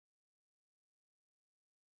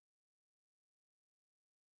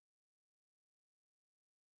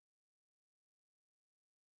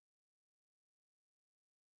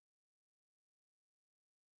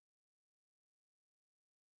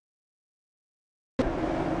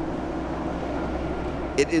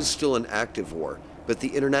It is still an active war, but the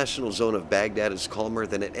International Zone of Baghdad is calmer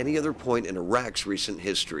than at any other point in Iraq's recent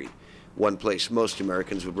history. One place most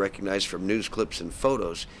Americans would recognize from news clips and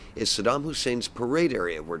photos is Saddam Hussein's parade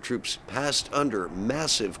area, where troops passed under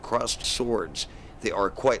massive crossed swords. They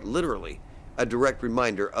are quite literally a direct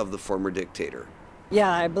reminder of the former dictator.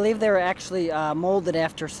 Yeah, I believe they were actually molded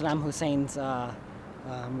after Saddam Hussein's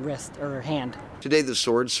wrist or hand. Today, the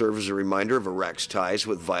swords serve as a reminder of Iraq's ties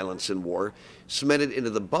with violence and war. Cemented into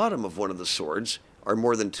the bottom of one of the swords are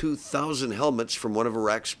more than 2,000 helmets from one of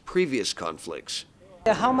Iraq's previous conflicts.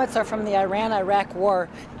 The helmets are from the Iran-Iraq War,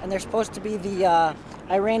 and they're supposed to be the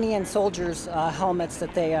Iranian soldiers' helmets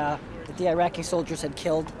that the Iraqi soldiers had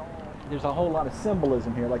killed. There's a whole lot of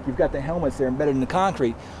symbolism here, like you've got the helmets there embedded in the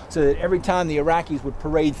concrete, so that every time the Iraqis would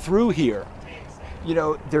parade through here, you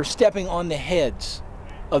know, they're stepping on the heads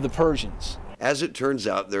of the Persians. As it turns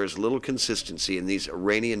out, there is little consistency in these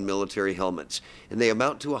Iranian military helmets, and they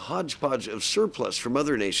amount to a hodgepodge of surplus from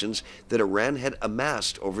other nations that Iran had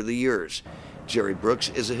amassed over the years. Jerry Brooks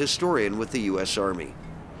is a historian with the U.S. Army.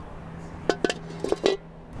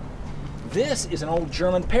 This is an old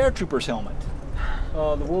German paratrooper's helmet,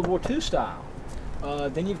 the World War II style.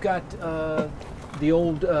 Then you've got the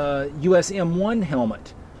old US M1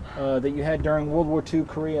 helmet that you had during World War II,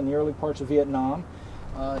 Korea, and the early parts of Vietnam.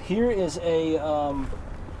 Here is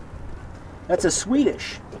that's a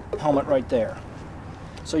Swedish helmet right there.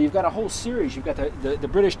 So you've got a whole series. You've got the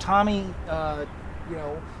British Tommy,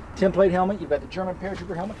 template helmet. You've got the German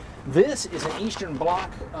paratrooper helmet. This is an Eastern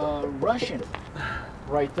Bloc Russian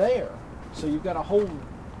right there. So you've got a whole,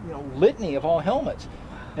 litany of all helmets.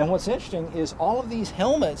 And what's interesting is all of these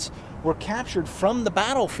helmets were captured from the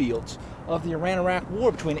battlefields of the Iran-Iraq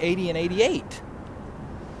War between 80 and 88.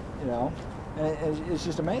 And it's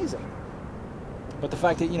just amazing. But the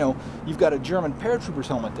fact that, you've got a German paratrooper's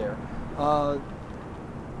helmet there.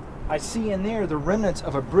 I see in there the remnants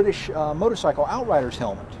of a British motorcycle outrider's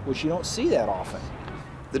helmet, which you don't see that often.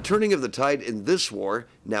 The turning of the tide in this war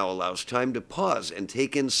now allows time to pause and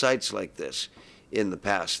take in sights like this. In the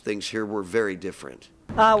past, things here were very different.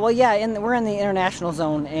 Well, yeah, we're in the international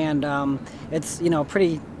zone, and it's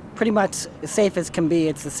pretty much as safe as can be.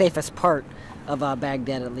 It's the safest part of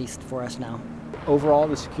Baghdad, at least for us now. Overall,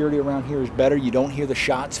 the security around here is better. You don't hear the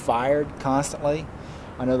shots fired constantly.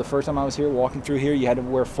 I know the first time I was here, walking through here, you had to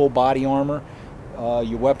wear full body armor.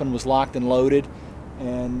 Your weapon was locked and loaded.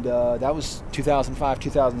 And that was 2005,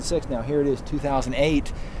 2006. Now here it is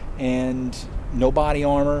 2008, and no body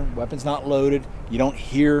armor, weapons not loaded. You don't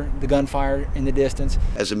hear the gunfire in the distance.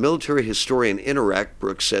 As a military historian in Iraq,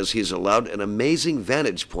 Brooks says he's allowed an amazing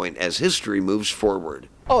vantage point as history moves forward.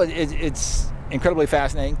 Oh, it's incredibly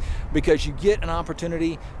fascinating because you get an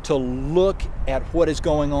opportunity to look at what is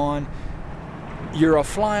going on. You're a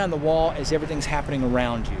fly on the wall as everything's happening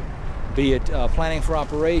around you. Be it planning for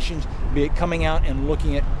operations, be it coming out and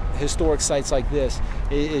looking at historic sites like this.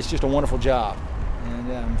 It's just a wonderful job,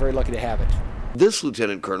 and I'm very lucky to have it. This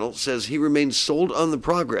lieutenant colonel says he remains sold on the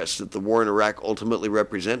progress that the war in Iraq ultimately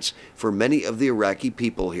represents for many of the Iraqi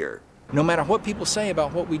people here. No matter what people say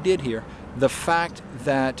about what we did here, the fact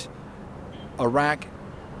that Iraq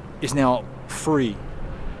is now free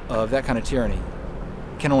of that kind of tyranny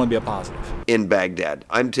can only be a positive. In Baghdad,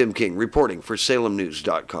 I'm Tim King reporting for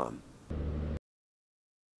SalemNews.com.